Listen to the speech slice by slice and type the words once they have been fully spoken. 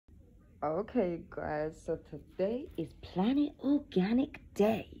Okay, guys, so today is Planet Organic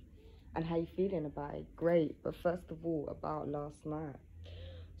Day. And how you feeling about it? Great. But first of all, about last night.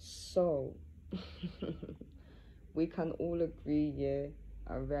 So, we can all agree, yeah,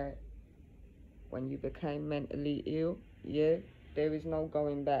 alright, when you became mentally ill, yeah, there is no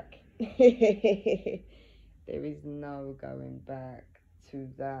going back. There is no going back to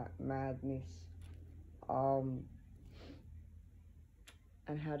that madness.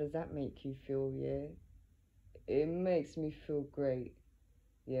 And how does that make you feel, yeah? It makes me feel great,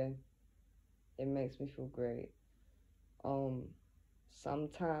 yeah. It makes me feel great. Um,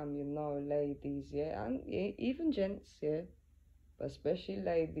 Sometime, ladies, yeah, and yeah, even gents, yeah, but especially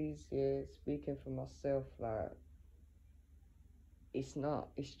ladies, yeah, speaking for myself, like, it's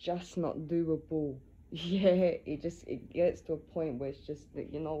just not doable. Yeah, it gets to a point where it's just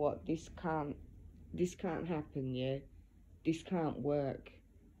that, you know what, this can't happen, yeah. This can't work,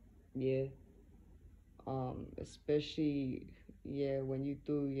 yeah. Especially, yeah, when you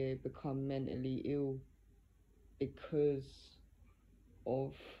do, yeah, become mentally ill because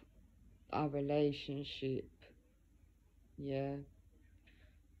of our relationship. Yeah,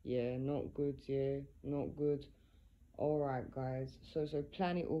 yeah, not good, yeah, not good. All right, guys, so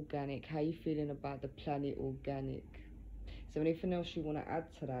Planet Organic, how you feeling about the Planet Organic? Is there anything else you want to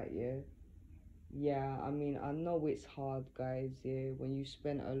add to that? Yeah, yeah, I mean, I know it's hard, guys, yeah, when you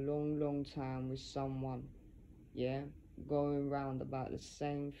spend a long time with someone, yeah, going round about the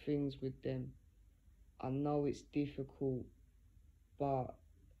same things with them. I know it's difficult, but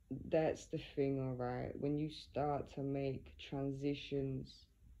that's the thing, all right, when you start to make transitions,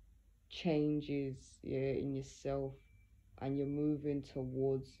 changes, yeah, in yourself, and you're moving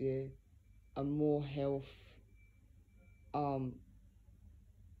towards, yeah, a more health, um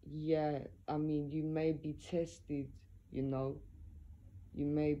yeah, I mean, you may be tested, you know, you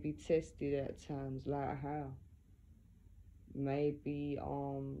may be tested at times, like how maybe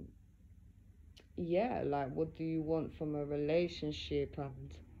yeah, like, what do you want from a relationship?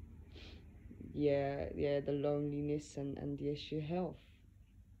 And yeah, the loneliness, and yes, your health,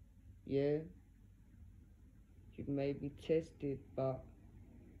 yeah, you may be tested, but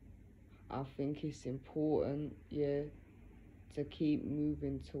I think it's important, yeah, to keep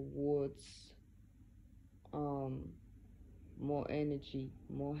moving towards um more energy,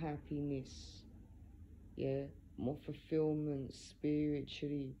 more happiness, yeah, more fulfillment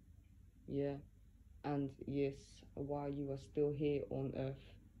spiritually, yeah, and yes, while you are still here on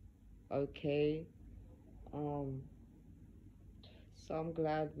earth, okay. um so I'm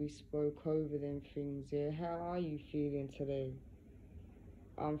glad we spoke over them things, yeah. How are you feeling today?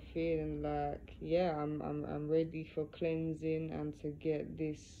 I'm feeling like, yeah, I'm ready for cleansing and to get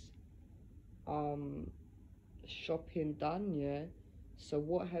this um shopping done, yeah. So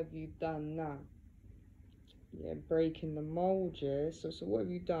what have you done now? Yeah, breaking the mold, yeah. So what have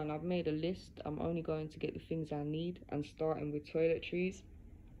you done? I've made a list. I'm only going to get the things I need, and starting with toiletries.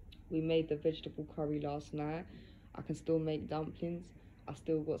 We made the vegetable curry last night. I can still make dumplings. I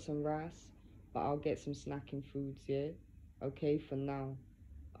still got some rice, but I'll get some snacking foods, yeah. Okay, for now.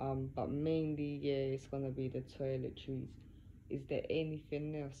 But mainly, yeah, it's gonna be the toiletries. Is there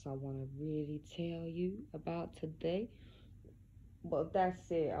anything else I wanna really tell you about today? But that's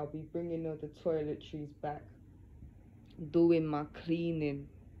it. I'll be bringing all the toiletries back, doing my cleaning,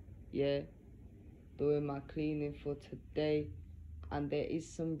 yeah, doing my cleaning for today. And there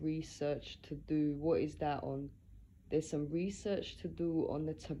is some research to do. What is that on? There's some research to do on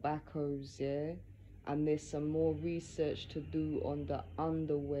the tobaccos, yeah, and there's some more research to do on the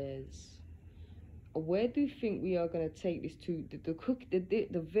underwears. Where do you think we are going to take this to?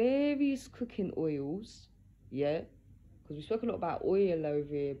 The various cooking oils, yeah, because we spoke a lot about oil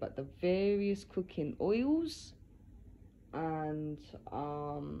over here, but the various cooking oils, and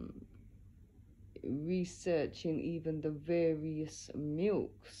researching even the various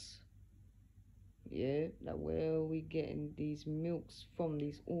milks, yeah, like where are we getting these milks from,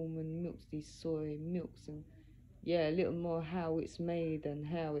 these almond milks, these soy milks, and yeah, a little more how it's made and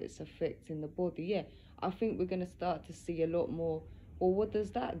how it's affecting the body. Yeah, I think we're going to start to see a lot more. Well, what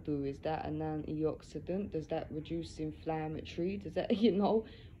does that do? Is that an antioxidant? Does that reduce inflammatory? Does that,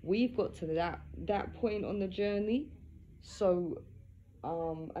 we've got to that point on the journey. So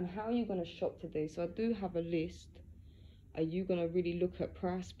and how are you going to shop today? So I do have a list. Are you going to really look at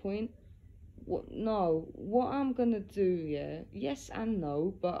price point? What I'm gonna do, yeah, yes and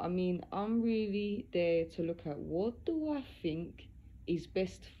no, but I mean, I'm really there to look at what do I think is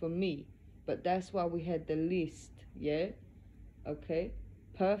best for me. But that's why we had the list, yeah. Okay,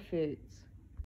 perfect.